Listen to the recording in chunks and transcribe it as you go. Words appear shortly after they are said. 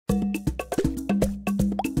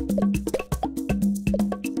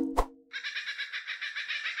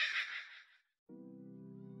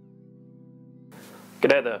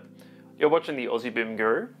G'day there, you're watching the Aussie Boom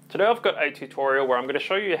Guru. Today I've got a tutorial where I'm going to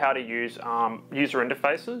show you how to use user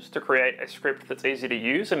interfaces to create a script that's easy to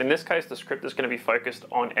use, and in this case the script is going to be focused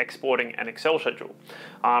on exporting an Excel schedule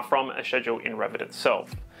from a schedule in Revit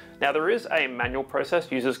itself. Now there is a manual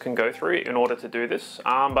process users can go through in order to do this,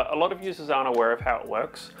 but a lot of users aren't aware of how it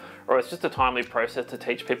works, or it's just a timely process to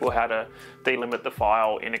teach people how to delimit the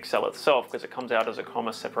file in Excel itself because it comes out as a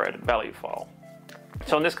comma separated value file.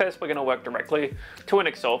 So in this case, we're going to work directly to an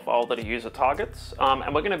Excel file that a user targets,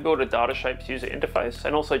 and we're going to build a data shapes user interface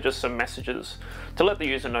and also just some messages to let the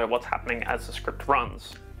user know what's happening as the script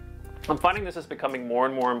runs. I'm finding this is becoming more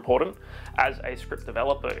and more important as a script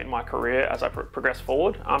developer in my career as I progress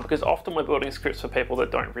forward, because often we're building scripts for people that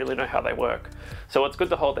don't really know how they work. So it's good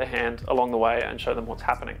to hold their hand along the way and show them what's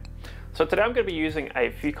happening. So today I'm going to be using a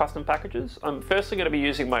few custom packages. I'm firstly going to be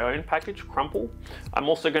using my own package, Crumple. I'm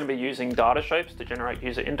also going to be using data shapes to generate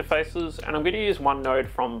user interfaces, and I'm going to use one node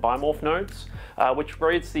from Bimorph nodes, which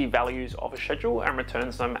reads the values of a schedule and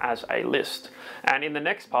returns them as a list. And in the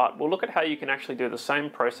next part, we'll look at how you can actually do the same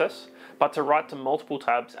process, but to write to multiple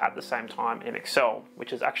tabs at the same time in Excel,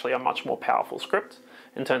 which is actually a much more powerful script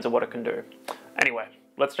in terms of what it can do. Anyway,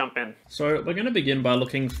 let's jump in. So we're going to begin by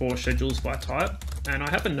looking for schedules by type, and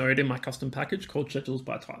I have a node in my custom package called schedules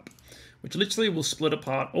by type, which literally will split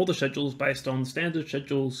apart all the schedules based on standard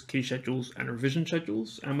schedules, key schedules, and revision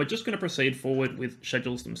schedules, and we're just going to proceed forward with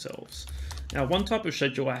schedules themselves. Now, one type of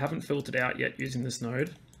schedule I haven't filtered out yet using this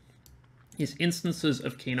node is instances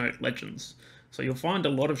of Keynote legends. So you'll find a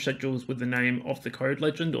lot of schedules with the name of the code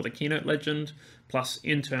legend or the Keynote legend, plus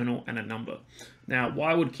internal and a number. Now,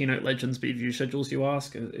 why would Keynote legends be view schedules, you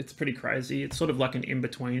ask? It's pretty crazy. It's sort of like an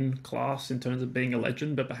in-between class in terms of being a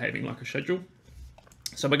legend, but behaving like a schedule.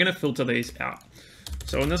 So we're going to filter these out.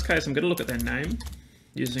 So in this case, I'm going to look at their name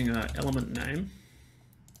using an element name.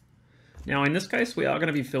 Now, in this case, we are going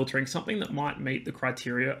to be filtering something that might meet the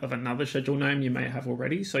criteria of another schedule name you may have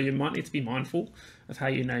already. So you might need to be mindful of how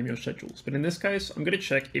you name your schedules. But in this case, I'm going to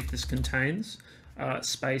check if this contains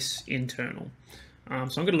space internal.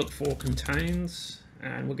 So I'm going to look for contains,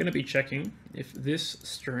 and we're going to be checking if this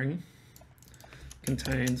string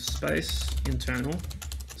contains space internal.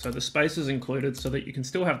 So the space is included so that you can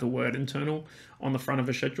still have the word internal on the front of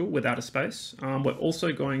a schedule without a space. We're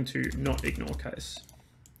also going to not ignore case,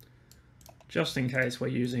 just in case we're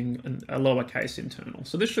using a lowercase internal.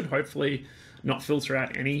 So this should hopefully not filter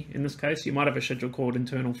out any in this case. You might have a schedule called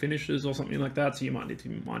internal finishes or something like that, so you might need to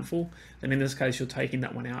be mindful. And in this case, you're taking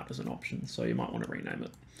that one out as an option, so you might want to rename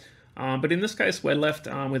it. But in this case, we're left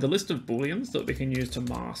with a list of booleans that we can use to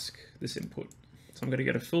mask this input. So I'm going to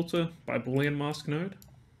get a filter by boolean mask node.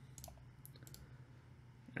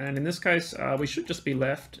 And in this case, we should just be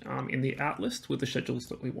left in the out list with the schedules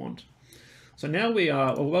that we want. So now we're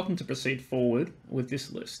welcome to proceed forward with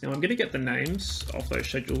this list. Now I'm going to get the names of those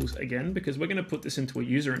schedules again, because we're going to put this into a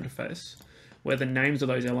user interface where the names of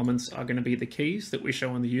those elements are going to be the keys that we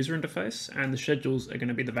show on the user interface, and the schedules are going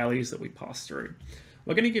to be the values that we pass through.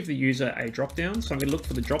 We're going to give the user a drop-down, so I'm going to look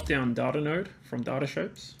for the drop-down data node from data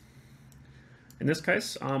shapes. In this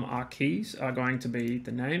case, our keys are going to be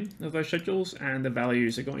the name of those schedules, and the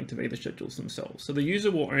values are going to be the schedules themselves. So the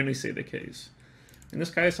user will only see the keys. In this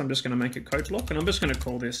case, I'm just going to make a code block, and I'm just going to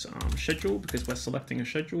call this schedule because we're selecting a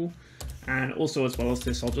schedule. And also, as well as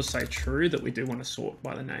this, I'll just say true that we do want to sort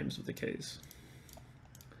by the names of the keys.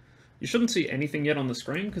 You shouldn't see anything yet on the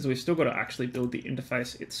screen because we've still got to actually build the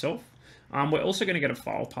interface itself. We're also going to get a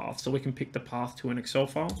file path, so we can pick the path to an Excel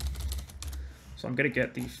file. So I'm going to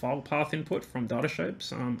get the file path input from data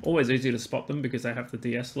shapes. Always easy to spot them because they have the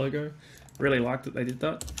DS logo. Really like that they did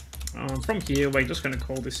that. From here, we're just going to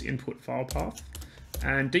call this input file path.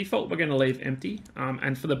 And default, we're going to leave empty.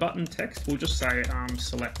 And for the button text, we'll just say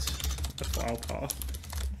select the file path, ...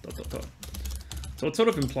 So it sort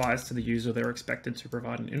of implies to the user they're expected to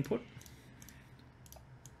provide an input.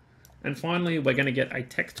 And finally, we're going to get a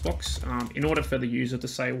text box in order for the user to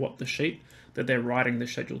say what the sheet that they're writing the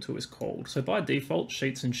schedule to is called. So by default,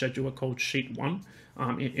 sheets and schedule are called sheet 1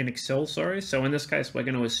 in Excel, sorry. So in this case, we're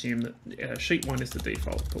going to assume that sheet 1 is the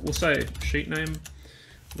default, but we'll say sheet name.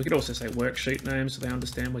 We could also say worksheet name so they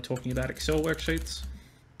understand we're talking about Excel worksheets.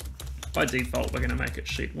 By default, we're going to make it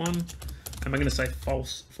sheet 1, and we're going to say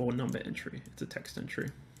false for number entry. It's a text entry.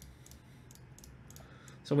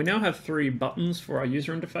 So we now have 3 buttons for our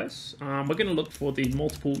user interface. We're going to look for the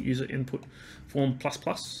multiple user input form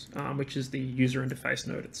 ++, which is the user interface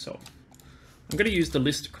node itself. I'm going to use the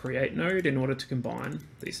list create node in order to combine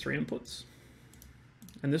these 3 inputs.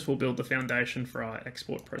 And this will build the foundation for our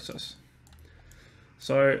export process.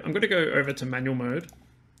 So I'm going to go over to manual mode,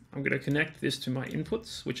 I'm going to connect this to my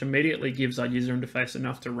inputs, which immediately gives our user interface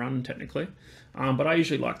enough to run technically. But I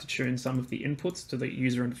usually like to tune some of the inputs to the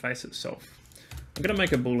user interface itself. I'm going to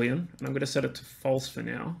make a Boolean, and I'm going to set it to false for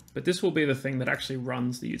now, but this will be the thing that actually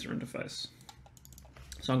runs the user interface.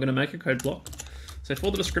 So I'm going to make a code block. So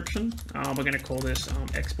for the description, we're going to call this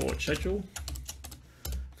export schedule.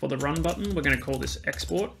 For the run button, we're going to call this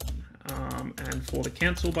export. And for the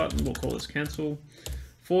cancel button, we'll call this cancel.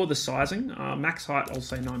 For the sizing, max height, I'll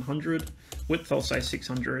say 900. Width, I'll say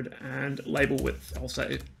 600. And label width, I'll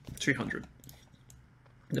say 200.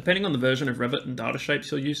 Depending on the version of Revit and data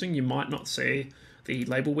shapes you're using, you might not see the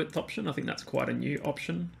label width option. I think that's quite a new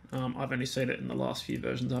option. I've only seen it in the last few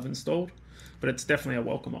versions I've installed, but it's definitely a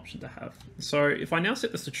welcome option to have. So if I now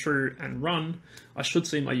set this to true and run, I should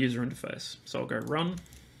see my user interface. So I'll go run.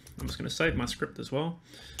 I'm just going to save my script as well.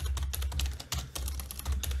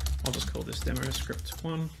 I'll just call this demo script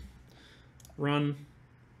 1, run,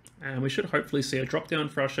 and we should hopefully see a drop down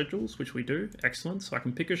for our schedules, which we do. Excellent. So I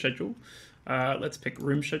can pick a schedule. Let's pick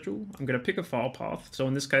room schedule. I'm going to pick a file path. So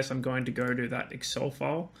in this case, I'm going to go to that Excel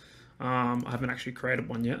file. I haven't actually created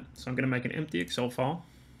one yet. So I'm going to make an empty Excel file.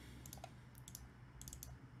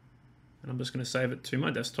 And I'm just going to save it to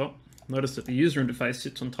my desktop. Notice that the user interface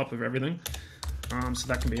sits on top of everything. So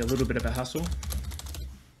that can be a little bit of a hassle.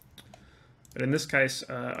 But in this case,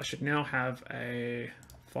 I should now have a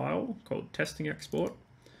file called testing export.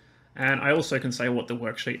 And I also can say what the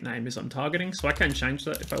worksheet name is I'm targeting. So I can change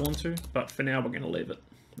that if I want to, but for now, we're going to leave it.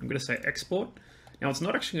 I'm going to say export. Now it's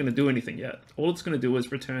not actually going to do anything yet. All it's going to do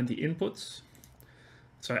is return the inputs.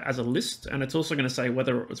 So as a list, and it's also going to say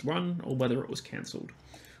whether it was run or whether it was canceled.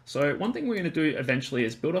 So one thing we're going to do eventually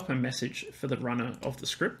is build up a message for the runner of the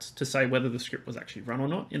script to say whether the script was actually run or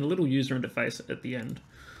not in a little user interface at the end.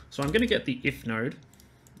 So I'm going to get the if node,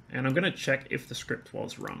 and I'm going to check if the script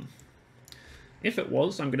was run. If it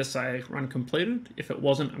was, I'm going to say run completed. If it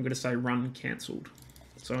wasn't, I'm going to say run cancelled.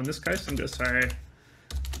 So in this case, I'm going to say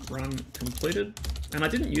run completed. And I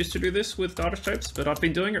didn't used to do this with data shapes, but I've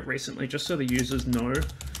been doing it recently just so the users know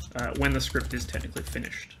when the script is technically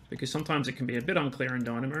finished, because sometimes it can be a bit unclear in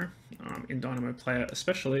Dynamo Player,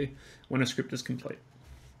 especially when a script is complete.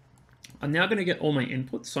 I'm now going to get all my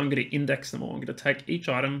inputs, so I'm going to index them all. I'm going to take each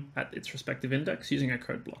item at its respective index using a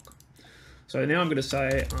code block. So now I'm going to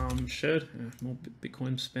say shed, more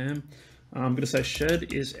Bitcoin spam. I'm going to say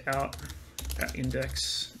shed is out at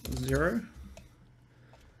index 0.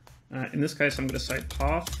 In this case, I'm going to say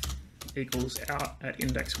path equals out at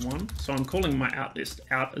index 1. So I'm calling my out list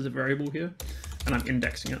out as a variable here, and I'm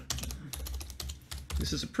indexing it.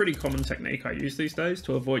 This is a pretty common technique I use these days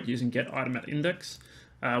to avoid using get item at index,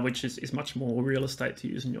 which is much more real estate to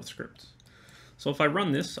use in your script. So if I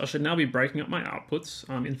run this, I should now be breaking up my outputs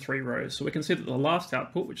in 3 rows. So we can see that the last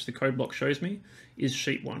output, which the code block shows me, is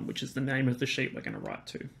sheet 1, which is the name of the sheet we're going to write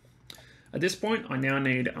to. At this point, I now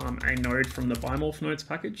need a node from the bimorph nodes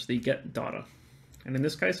package, the get data. And in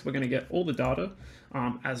this case, we're going to get all the data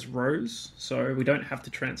as rows, so we don't have to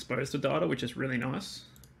transpose the data, which is really nice.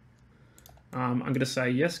 I'm going to say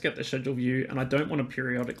yes, get the schedule view, and I don't want to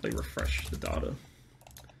periodically refresh the data.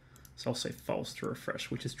 So I'll say false to refresh,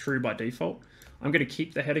 which is true by default. I'm going to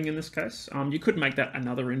keep the heading in this case. You could make that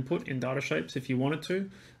another input in data shapes if you wanted to,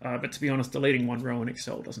 but to be honest, deleting one row in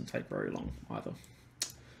Excel doesn't take very long either.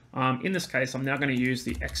 In this case, I'm now going to use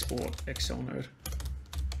the export Excel node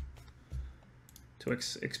to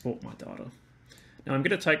export my data. Now I'm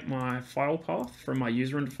going to take my file path from my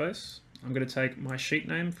user interface. I'm going to take my sheet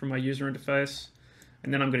name from my user interface,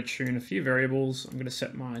 and then I'm going to tune a few variables. I'm going to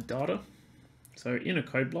set my data. So in a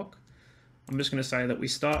code block, I'm just going to say that we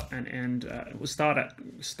start and end, we'll start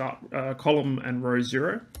at column and row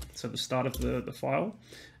 0, so the start of the file,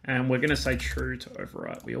 and we're going to say true to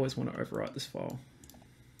overwrite. We always want to overwrite this file.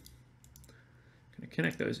 Going to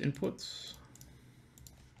connect those inputs.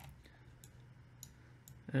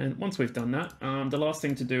 And once we've done that, the last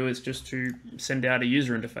thing to do is just to send out a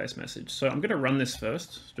user interface message. So I'm going to run this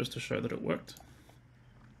first, just to show that it worked.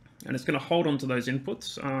 And it's going to hold on to those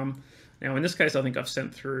inputs. Now, in this case, I think I've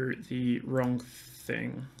sent through the wrong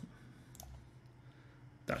thing.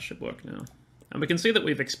 That should work now. And we can see that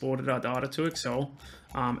we've exported our data to Excel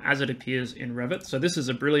as it appears in Revit. So this is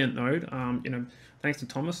a brilliant node. Thanks to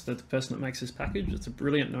Thomas, the person that makes this package. It's a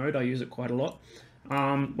brilliant node. I use it quite a lot.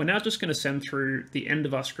 We're now just going to send through the end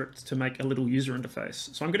of our script to make a little user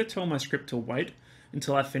interface. So I'm going to tell my script to wait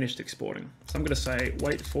until I've finished exporting. So I'm going to say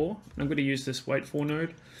wait for, and I'm going to use this wait for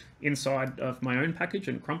node inside of my own package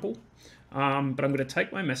in Crumple. But I'm going to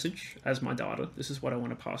take my message as my data. This is what I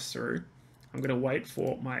want to pass through. I'm going to wait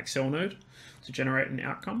for my Excel node to generate an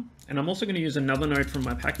outcome. And I'm also going to use another node from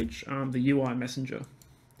my package, the UI messenger.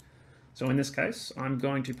 So in this case, I'm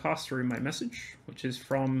going to pass through my message, which is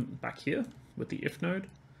from back here with the if node.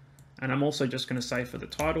 And I'm also just going to say for the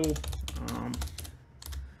title,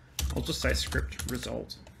 I'll just say script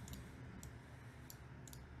result.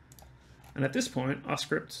 And at this point, our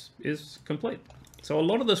script is complete. So a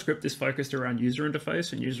lot of the script is focused around user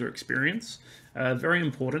interface and user experience. Very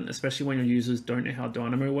important, especially when your users don't know how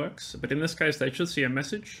Dynamo works. But in this case, they should see a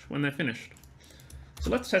message when they're finished. So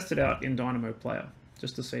let's test it out in Dynamo Player,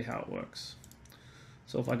 just to see how it works.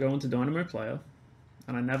 So if I go into Dynamo Player,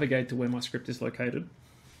 and I navigate to where my script is located,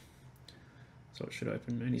 so it should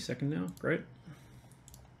open any second now, great.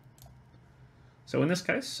 So in this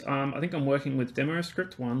case, I think I'm working with demo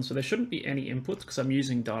script 1, so there shouldn't be any inputs because I'm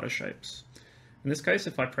using data shapes. In this case,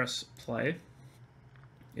 if I press play,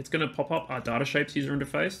 it's going to pop up our data shapes user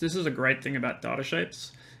interface. This is a great thing about data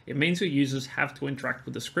shapes. It means your users have to interact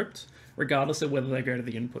with the script, regardless of whether they go to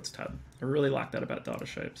the inputs tab. I really like that about data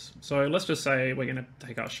shapes. So let's just say we're going to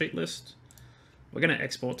take our sheet list. We're going to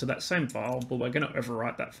export to that same file, but we're going to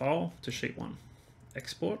overwrite that file to sheet 1.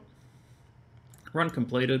 Export, run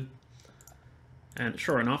completed, and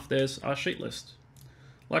sure enough, there's our sheet list.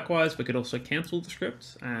 Likewise, we could also cancel the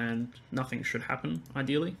script and nothing should happen,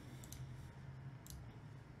 ideally.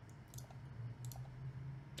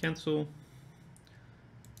 Cancel.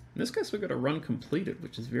 In this case, we've got a run completed,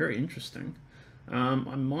 which is very interesting. I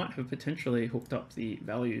might have potentially hooked up the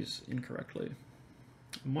values incorrectly.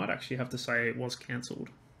 I might actually have to say it was cancelled,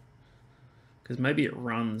 because maybe it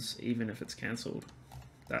runs even if it's cancelled.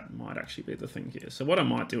 That might actually be the thing here. So what I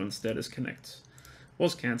might do instead is connect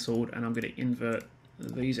was cancelled, and I'm going to invert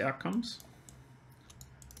these outcomes.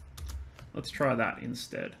 Let's try that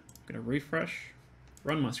instead. I'm going to refresh,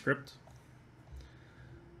 run my script.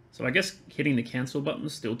 So I guess hitting the cancel button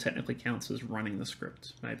still technically counts as running the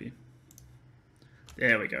script, maybe.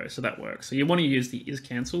 There we go, so that works. So you want to use the is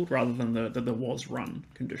cancelled rather than the was run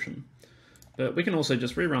condition. But we can also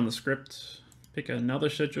just rerun the script, pick another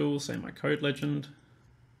schedule, say my code legend.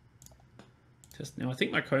 Test now. I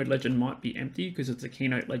think my code legend might be empty because it's a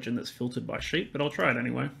keynote legend that's filtered by sheet, but I'll try it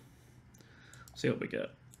anyway. See what we get.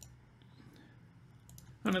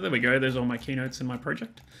 Oh no, there we go. There's all my keynotes in my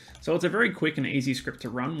project. So it's a very quick and easy script to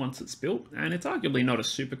run once it's built, and it's arguably not a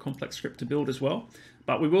super complex script to build as well,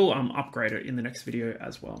 but we will upgrade it in the next video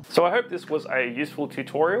as well. So I hope this was a useful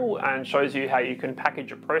tutorial and shows you how you can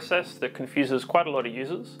package a process that confuses quite a lot of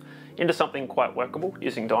users into something quite workable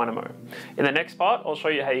using Dynamo. In the next part, I'll show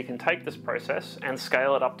you how you can take this process and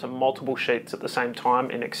scale it up to multiple sheets at the same time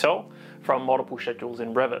in Excel from multiple schedules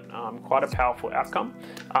in Revit. Quite a powerful outcome,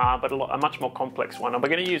 but a much more complex one. And we're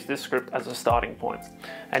going to use this script as a starting point.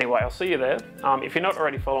 Anyway, I'll see you there. If you're not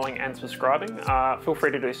already following and subscribing, feel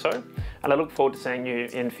free to do so. And I look forward to seeing you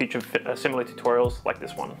in future similar tutorials like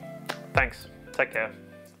this one. Thanks. Take care.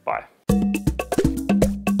 Bye.